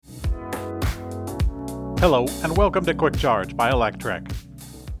Hello, and welcome to Quick Charge by Electrek.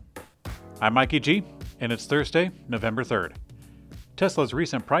 I'm Mikey G, and it's Thursday, November 3rd. Tesla's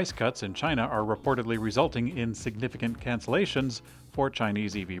recent price cuts in China are reportedly resulting in significant cancellations for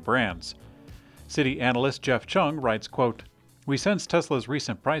Chinese EV brands. Citi analyst Jeff Chung writes, quote, "We sense Tesla's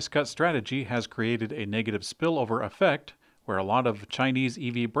recent price cut strategy has created a negative spillover effect where a lot of Chinese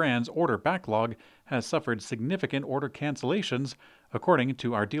EV brands' order backlog has suffered significant order cancellations, according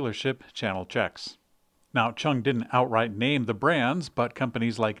to our dealership channel checks." Now, Chung didn't outright name the brands, but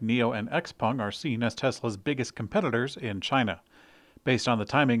companies like NIO and XPeng are seen as Tesla's biggest competitors in China. Based on the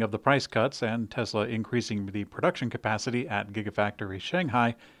timing of the price cuts and Tesla increasing the production capacity at Gigafactory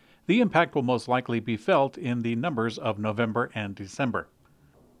Shanghai, the impact will most likely be felt in the numbers of November and December.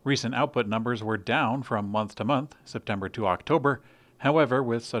 Recent output numbers were down from month to month, September to October. However,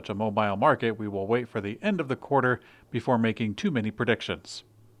 with such a mobile market, we will wait for the end of the quarter before making too many predictions.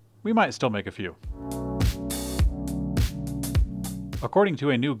 We might still make a few. According to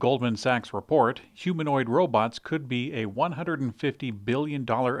a new Goldman Sachs report, humanoid robots could be a $150 billion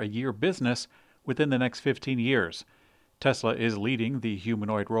a year business within the next 15 years. Tesla is leading the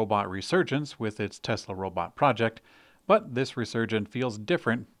humanoid robot resurgence with its Tesla Robot project, but this resurgence feels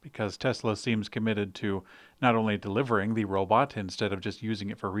different because Tesla seems committed to not only delivering the robot instead of just using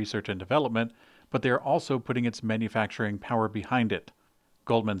it for research and development, but they are also putting its manufacturing power behind it.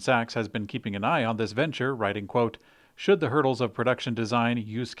 Goldman Sachs has been keeping an eye on this venture, writing, quote, "Should the hurdles of production design,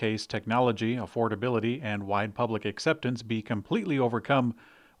 use case, technology, affordability, and wide public acceptance be completely overcome,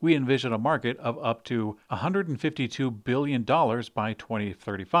 we envision a market of up to $152 billion by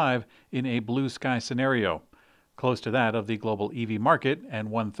 2035 in a blue sky scenario, close to that of the global EV market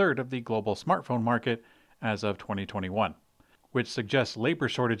and one-third of the global smartphone market as of 2021, which suggests labor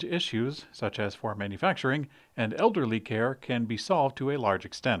shortage issues, such as for manufacturing and elderly care, can be solved to a large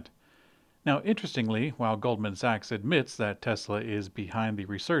extent." Now, interestingly, while Goldman Sachs admits that Tesla is behind the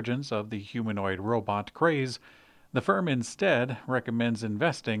resurgence of the humanoid robot craze, the firm instead recommends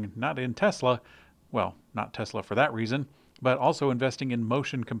investing not in Tesla, well, not Tesla for that reason, but also investing in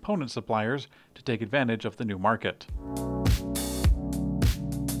motion component suppliers to take advantage of the new market.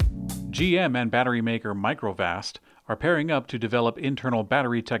 GM and battery maker Microvast are pairing up to develop internal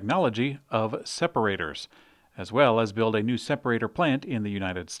battery technology of separators, as well as build a new separator plant in the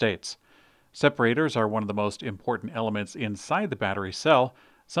United States. Separators are one of the most important elements inside the battery cell,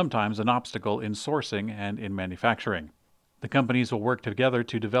 sometimes an obstacle in sourcing and in manufacturing. The companies will work together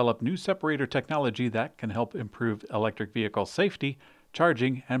to develop new separator technology that can help improve electric vehicle safety,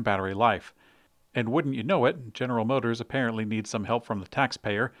 charging, and battery life. And wouldn't you know it, General Motors apparently needs some help from the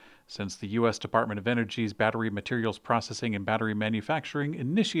taxpayer, since the U.S. Department of Energy's Battery Materials Processing and Battery Manufacturing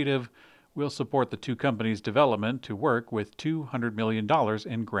Initiative will support the two companies' development to work with $200 million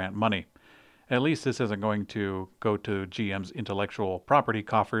in grant money. At least this isn't going to go to GM's intellectual property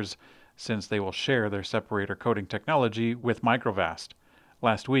coffers, since they will share their separator coating technology with Microvast.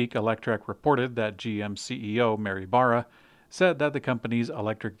 Last week, Electrek reported that GM CEO Mary Barra said that the company's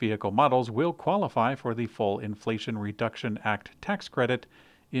electric vehicle models will qualify for the full Inflation Reduction Act tax credit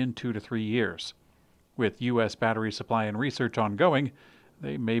in 2 to 3 years. With U.S. battery supply and research ongoing,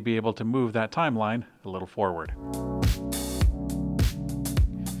 they may be able to move that timeline a little forward.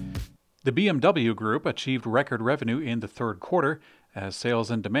 The BMW Group achieved record revenue in the third quarter as sales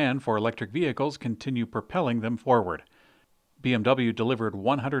and demand for electric vehicles continue propelling them forward. BMW delivered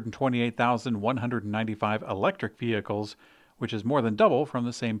 128,195 electric vehicles, which is more than double from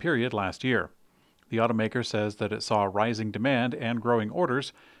the same period last year. The automaker says that it saw rising demand and growing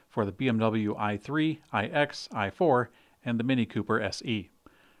orders for the BMW i3, iX, i4, and the Mini Cooper SE.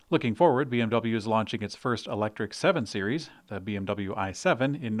 Looking forward, BMW is launching its first electric 7 Series, the BMW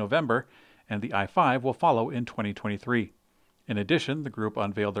i7, in November, and the i5 will follow in 2023. In addition, the group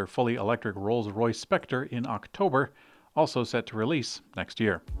unveiled their fully electric Rolls-Royce Spectre in October, also set to release next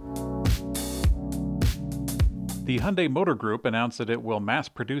year. The Hyundai Motor Group announced that it will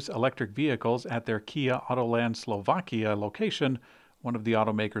mass-produce electric vehicles at their Kia Autoland Slovakia location, one of the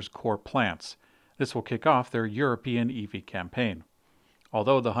automaker's core plants. This will kick off their European EV campaign.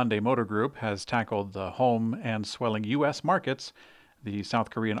 Although the Hyundai Motor Group has tackled the home and swelling U.S. markets, the South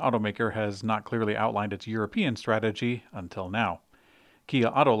Korean automaker has not clearly outlined its European strategy until now. Kia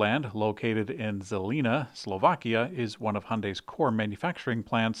Autoland, located in Zelina, Slovakia, is one of Hyundai's core manufacturing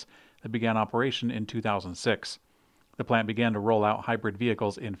plants that began operation in 2006. The plant began to roll out hybrid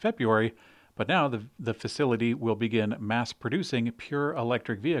vehicles in February, but now the facility will begin mass-producing pure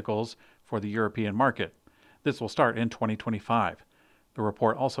electric vehicles for the European market. This will start in 2025. The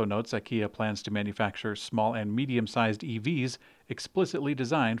report also notes that Kia plans to manufacture small and medium-sized EVs explicitly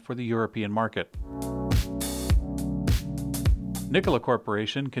designed for the European market. Nikola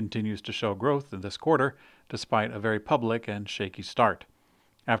Corporation continues to show growth in this quarter, despite a very public and shaky start.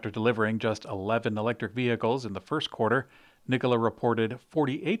 After delivering just 11 electric vehicles in the first quarter, Nikola reported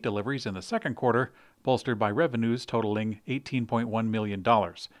 48 deliveries in the second quarter, bolstered by revenues totaling $18.1 million.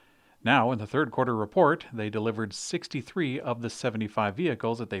 Now, in the third quarter report, they delivered 63 of the 75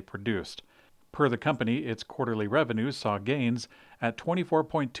 vehicles that they produced. Per the company, its quarterly revenues saw gains at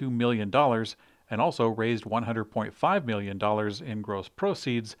 $24.2 million and also raised $100.5 million in gross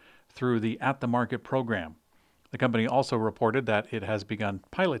proceeds through the At the Market program. The company also reported that it has begun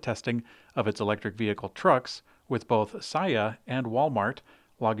pilot testing of its electric vehicle trucks with both Saia and Walmart,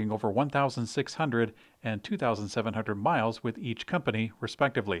 logging over 1,600 and 2,700 miles with each company,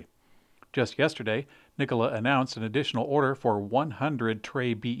 respectively. Just yesterday, Nikola announced an additional order for 100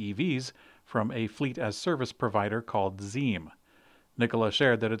 Tre BEVs from a fleet-as-service provider called Zeem. Nikola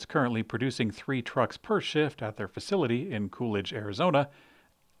shared that it's currently producing 3 trucks per shift at their facility in Coolidge, Arizona,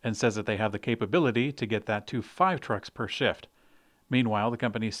 and says that they have the capability to get that to 5 trucks per shift. Meanwhile, the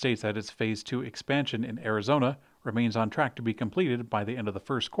company states that its Phase 2 expansion in Arizona remains on track to be completed by the end of the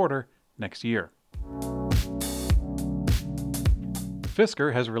first quarter next year.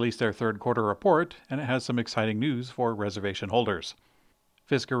 Fisker has released their third quarter report, and it has some exciting news for reservation holders.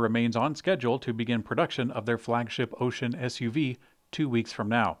 Fisker remains on schedule to begin production of their flagship Ocean SUV 2 weeks from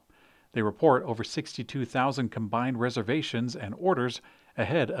now. They report over 62,000 combined reservations and orders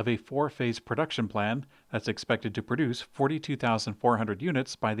ahead of a 4-phase production plan that's expected to produce 42,400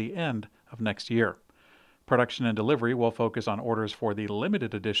 units by the end of next year. Production and delivery will focus on orders for the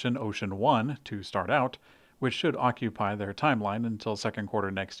limited edition Ocean One to start out, which should occupy their timeline until second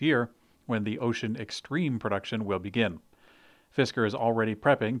quarter next year, when the Ocean Extreme production will begin. Fisker is already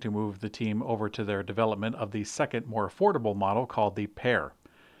prepping to move the team over to their development of the second, more affordable model called the Pear.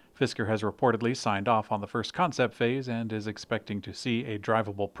 Fisker has reportedly signed off on the first concept phase and is expecting to see a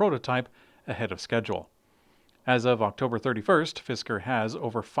drivable prototype ahead of schedule. As of October 31st, Fisker has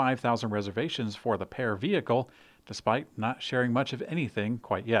over 5,000 reservations for the Pear vehicle, despite not sharing much of anything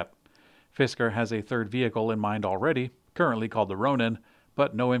quite yet. Fisker has a third vehicle in mind already, currently called the Ronin,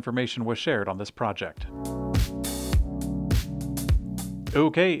 but no information was shared on this project.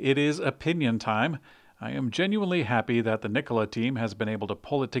 Okay, it is opinion time. I am genuinely happy that the Nikola team has been able to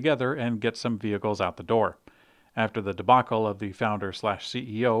pull it together and get some vehicles out the door. After the debacle of the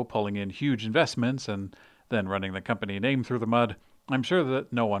founder/CEO pulling in huge investments and then running the company name through the mud, I'm sure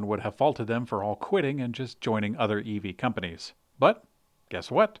that no one would have faulted them for all quitting and just joining other EV companies. But guess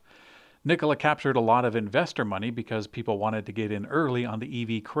what? Nikola captured a lot of investor money because people wanted to get in early on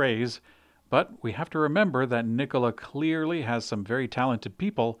the EV craze, but we have to remember that Nikola clearly has some very talented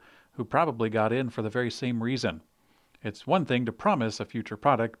people who probably got in for the very same reason. It's one thing to promise a future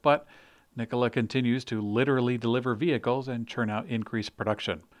product, but Nikola continues to literally deliver vehicles and churn out increased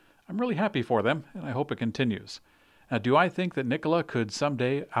production. I'm really happy for them, and I hope it continues. Now, do I think that Nikola could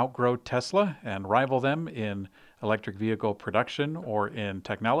someday outgrow Tesla and rival them in electric vehicle production or in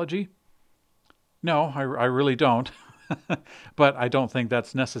technology? No, I really don't. But I don't think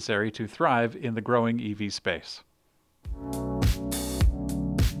that's necessary to thrive in the growing EV space.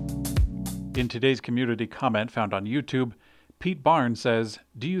 In today's community comment found on YouTube, Pete Barnes says,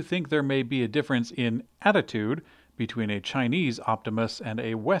 "Do you think there may be a difference in attitude between a Chinese Optimus and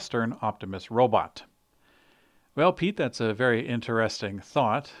a Western Optimus robot?" Well, Pete, that's a very interesting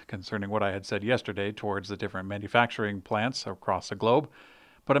thought concerning what I had said yesterday towards the different manufacturing plants across the globe.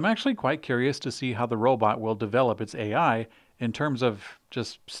 But I'm actually quite curious to see how the robot will develop its AI in terms of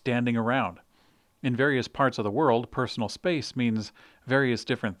just standing around. In various parts of the world, personal space means various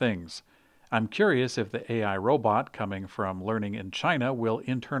different things. I'm curious if the AI robot coming from learning in China will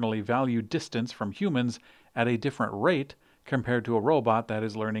internally value distance from humans at a different rate compared to a robot that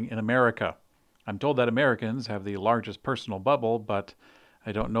is learning in America. I'm told that Americans have the largest personal bubble, but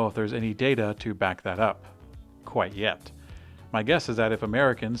I don't know if there's any data to back that up quite yet. My guess is that if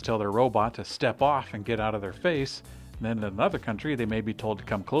Americans tell their robot to step off and get out of their face, then in another country they may be told to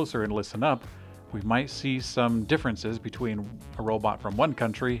come closer and listen up, we might see some differences between a robot from one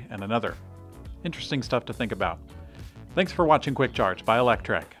country and another. Interesting stuff to think about. Thanks for watching Quick Charge by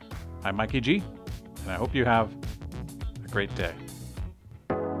Electrek. I'm Mikey G, and I hope you have a great day.